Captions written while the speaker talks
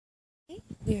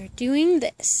we're doing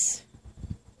this.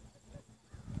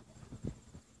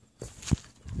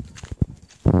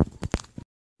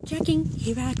 Trekking,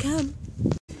 here I come.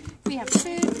 We have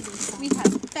food, we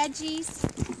have veggies.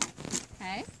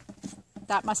 Okay.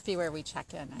 That must be where we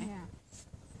check in, eh? Yeah.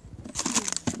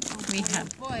 We have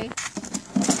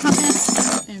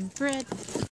hummus and bread.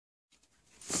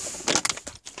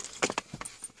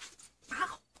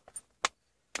 Ow.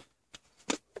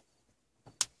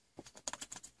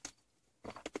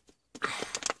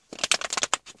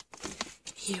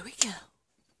 Here we go.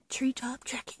 Treetop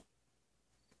trekking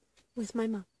with my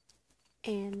mom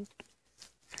and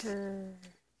her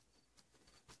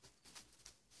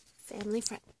family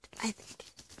friend, I think.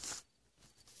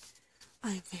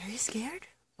 I'm very scared.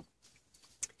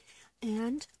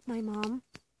 And my mom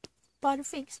bought a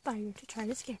fake spider to try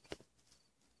to scare me.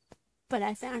 But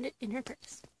I found it in her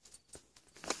purse.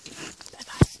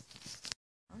 Bye-bye.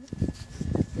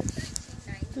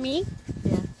 Me?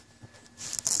 Yeah.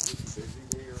 It's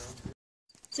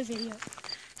a video.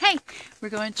 Hey, we're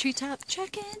going treetop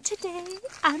trekking today.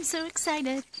 I'm so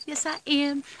excited. Yes, I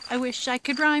am. I wish I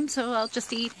could rhyme, so I'll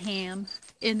just eat ham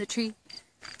in the tree.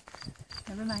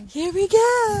 Never mind. Here we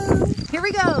go. Here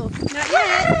we go. Not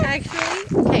yet,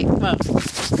 actually. Okay, well,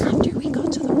 after we go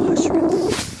to the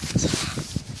washroom.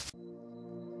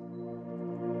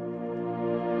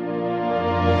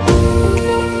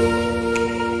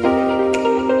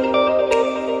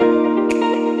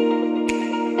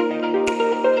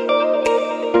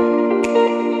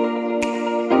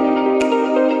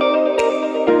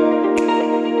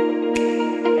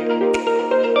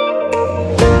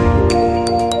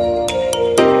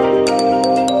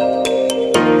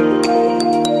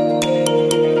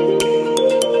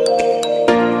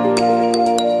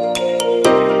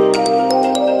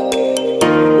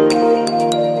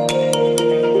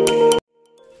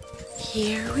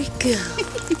 Here we go.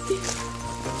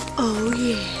 Oh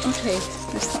yeah. Okay,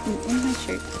 there's something in my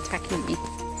shirt attacking me.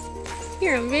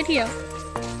 You're on video.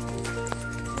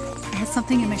 I had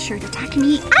something in my shirt attacking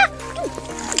me. Ah! I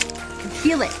can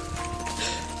feel it.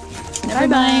 Never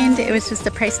mind. It was just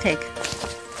a price tag.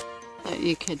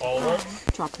 You could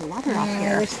drop the water off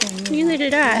here. Neither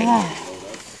did I.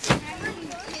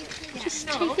 Just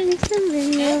taking some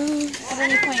videos. At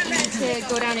any point you need to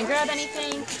go down and grab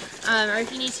anything, or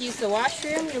if you need to use the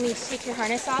washroom, you'll need to take your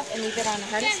harness off and leave it on the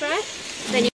harness rack.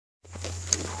 Then you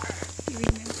He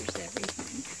remembers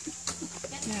everything.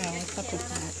 Yeah, what's up with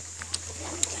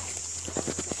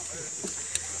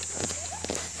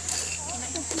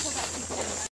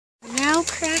that? Now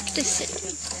practicing.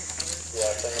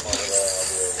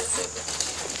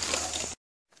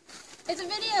 it's a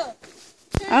video.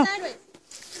 Turn Oh. it sideways.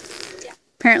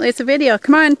 Apparently it's a video.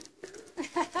 Come on.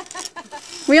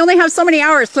 We only have so many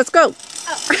hours. Let's go.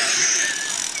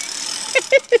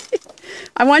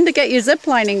 I wanted to get you zip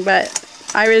lining, but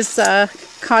I was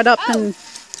caught up in...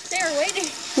 They were waiting.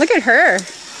 Look at her.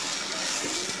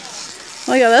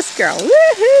 Look at this girl.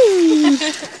 Woohoo!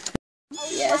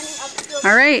 Yes.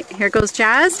 All right, here goes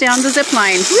Jazz down the zip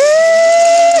line. Woo!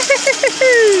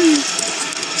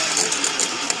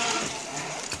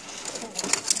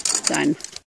 Done.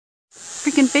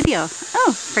 Freaking video.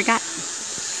 Oh, forgot.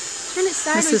 Turn it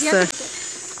sideways. This is You the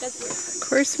have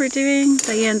course we're doing.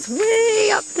 Diane's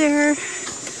way up there.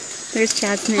 There's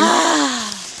Jasmine.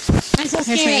 I'm so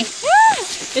There's scared. me.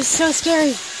 It's so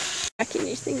scary. Tracking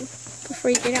these things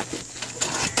before you get out.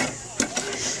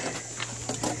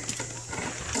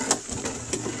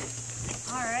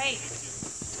 Alright.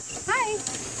 Hi.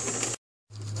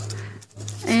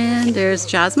 And there's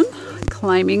Jasmine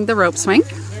climbing the rope swing.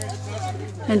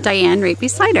 And Diane right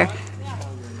beside her.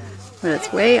 But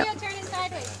it's way up. Turn it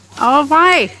sideways. Oh,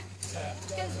 why?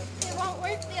 Because it won't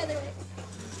work the other way.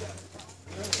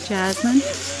 Jasmine.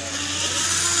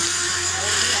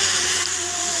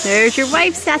 There's your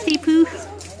wife, Sassy Poo.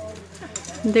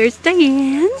 There's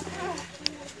Diane.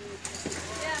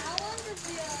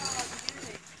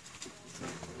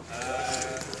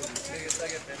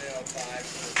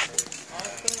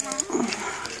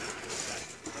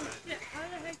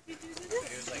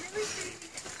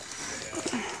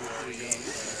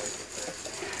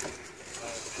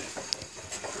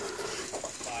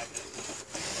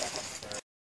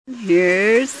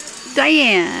 Here's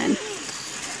Diane.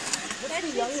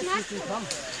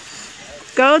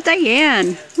 Go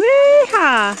Diane.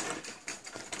 Wee-ha.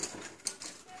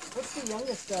 What's the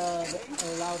youngest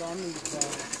allowed on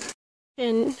these?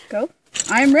 And Go.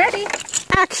 I'm ready.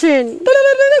 action.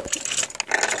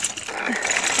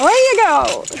 Away you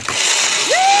go.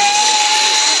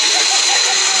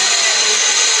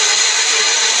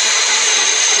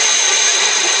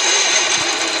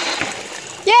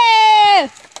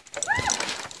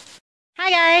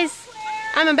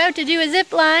 I'm about to do a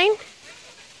zip line,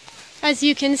 as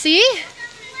you can see.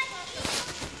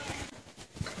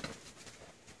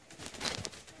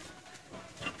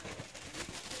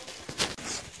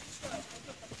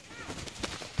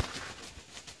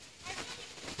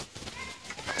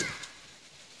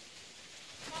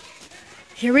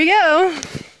 Here we go.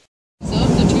 So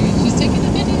the trees, she's taking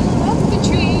a video of the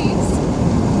trees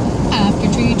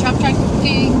after treetop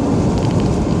trekking.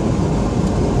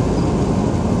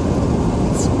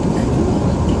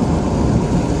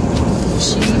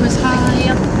 She was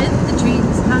high up in the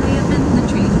trees, high up in the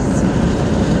trees.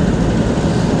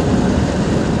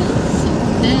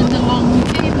 Then along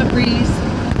came a breeze,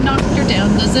 knocked her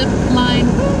down the zip line.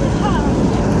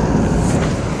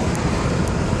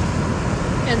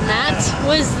 And that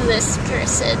was this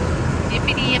person.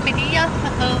 Yippity yippity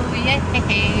oh yay!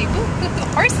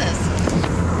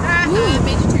 Horses.